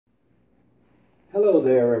Hello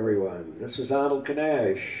there, everyone. This is Arnold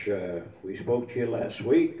Kanash. We spoke to you last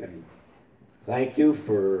week, and thank you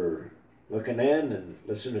for looking in and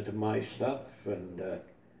listening to my stuff, and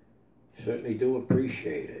certainly do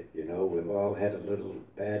appreciate it. You know, we've all had a little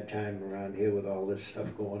bad time around here with all this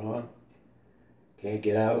stuff going on. Can't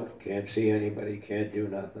get out, can't see anybody, can't do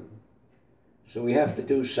nothing. So we have to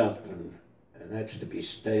do something, and that's to be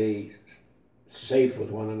stay safe with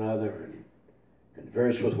one another and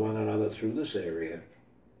converse with one another through this area.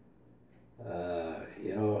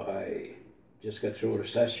 I just got through a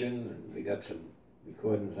session and we got some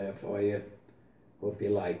recordings there for you. Hope you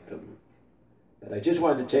liked them. But I just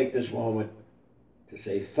wanted to take this moment to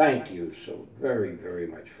say thank you so very, very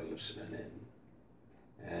much for listening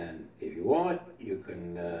in. And if you want, you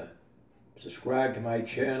can subscribe to my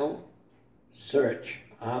channel, search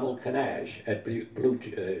Arnold Kanash at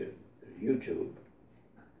YouTube.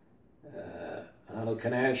 Arnold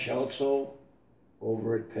Kanash also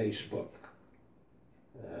over at Facebook.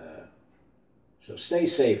 So stay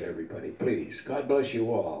safe, everybody, please. God bless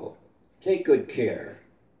you all. Take good care.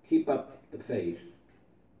 Keep up the faith.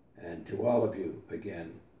 And to all of you,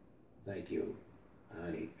 again, thank you.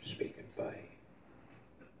 Ani speaking. Bye.